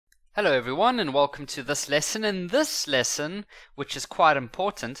Hello everyone and welcome to this lesson. In this lesson, which is quite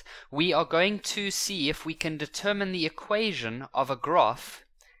important, we are going to see if we can determine the equation of a graph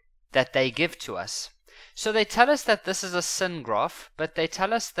that they give to us. So they tell us that this is a sin graph, but they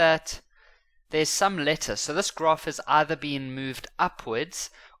tell us that there's some letter. So this graph has either been moved upwards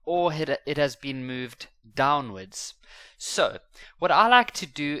or it has been moved downwards. So what I like to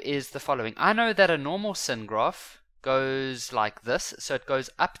do is the following. I know that a normal sin graph goes like this, so it goes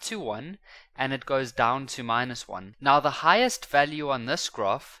up to 1 and it goes down to -1. Now the highest value on this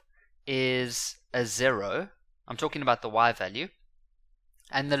graph is a 0. I'm talking about the y value,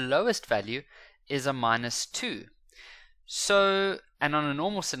 and the lowest value is a -2. So, and on a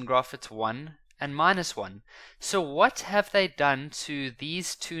normal sin graph it's 1 and -1. So what have they done to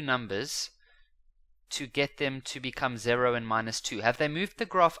these two numbers to get them to become 0 and -2? Have they moved the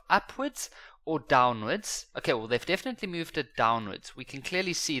graph upwards or downwards? Okay, well they've definitely moved it downwards. We can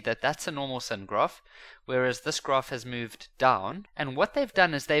clearly see that that's a normal sin graph, whereas this graph has moved down. And what they've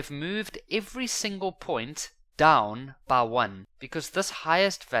done is they've moved every single point down by 1, because this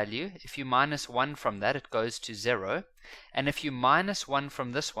highest value, if you minus 1 from that, it goes to 0, and if you minus 1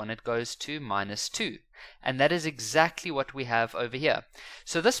 from this one, it goes to -2. And that is exactly what we have over here.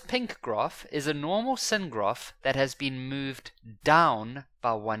 So this pink graph is a normal sin graph that has been moved down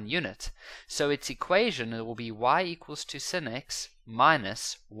by 1 unit. So its equation will be y equals to sin x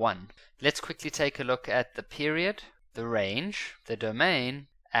minus 1. Let's quickly take a look at the period, the range, the domain,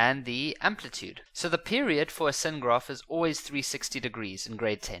 and the amplitude. So the period for a sin graph is always 360 degrees in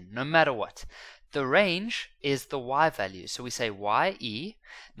grade 10, no matter what. The range is the y value, so we say ye.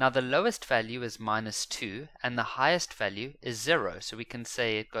 Now the lowest value is -2 and the highest value is 0, so we can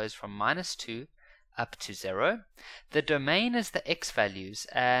say it goes from -2 up to 0. The domain is the x values,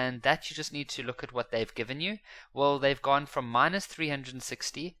 and that you just need to look at what they've given you. Well, they've gone from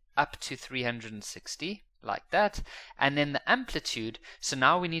 -360 up to 360, like that. And then the amplitude, so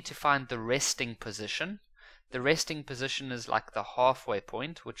now we need to find the resting position. The resting position is like the halfway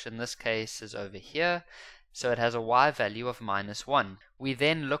point, which in this case is over here. So it has a y value of -1. We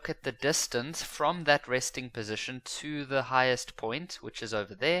then look at the distance from that resting position to the highest point, which is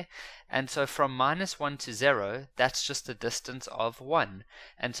over there. And so from -1 to 0, that's just a distance of 1.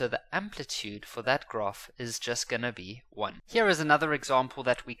 And so the amplitude for that graph is just going to be 1. Here is another example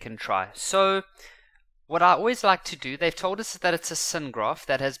that we can try. So what I always like to do, they've told us that it's a sin graph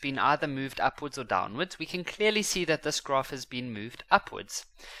that has been either moved upwards or downwards. We can clearly see that this graph has been moved upwards.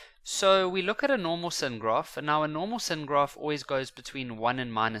 So we look at a normal sin graph, and now a normal sin graph always goes between 1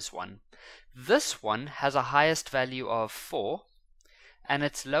 and -1. This one has a highest value of 4, and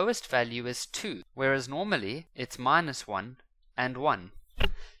its lowest value is 2, whereas normally it's -1 and 1.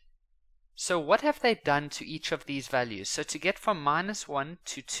 So what have they done to each of these values? So to get from -1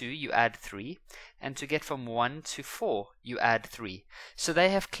 to 2, you add 3, and to get from 1 to 4, you add 3. So they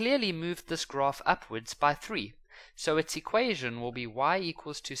have clearly moved this graph upwards by 3. So its equation will be y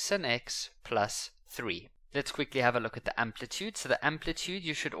equals to sin x plus 3. Let's quickly have a look at the amplitude. So the amplitude,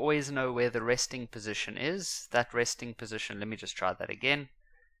 you should always know where the resting position is. That resting position, let me just try that again,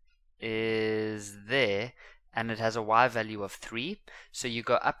 is there. And it has a y value of 3, so you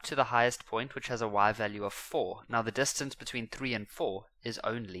go up to the highest point, which has a y value of 4. Now the distance between 3 and 4 is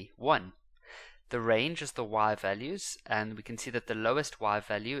only 1. The range is the y values, and we can see that the lowest y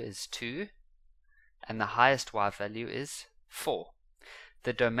value is 2, and the highest y value is 4.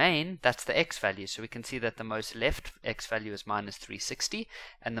 The domain, that's the x value, so we can see that the most left x value is -360,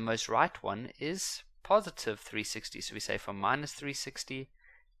 and the most right one is +360, so we say from -360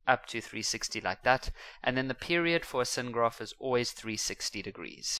 up to 360, like that. And then the period for a sin graph is always 360 degrees.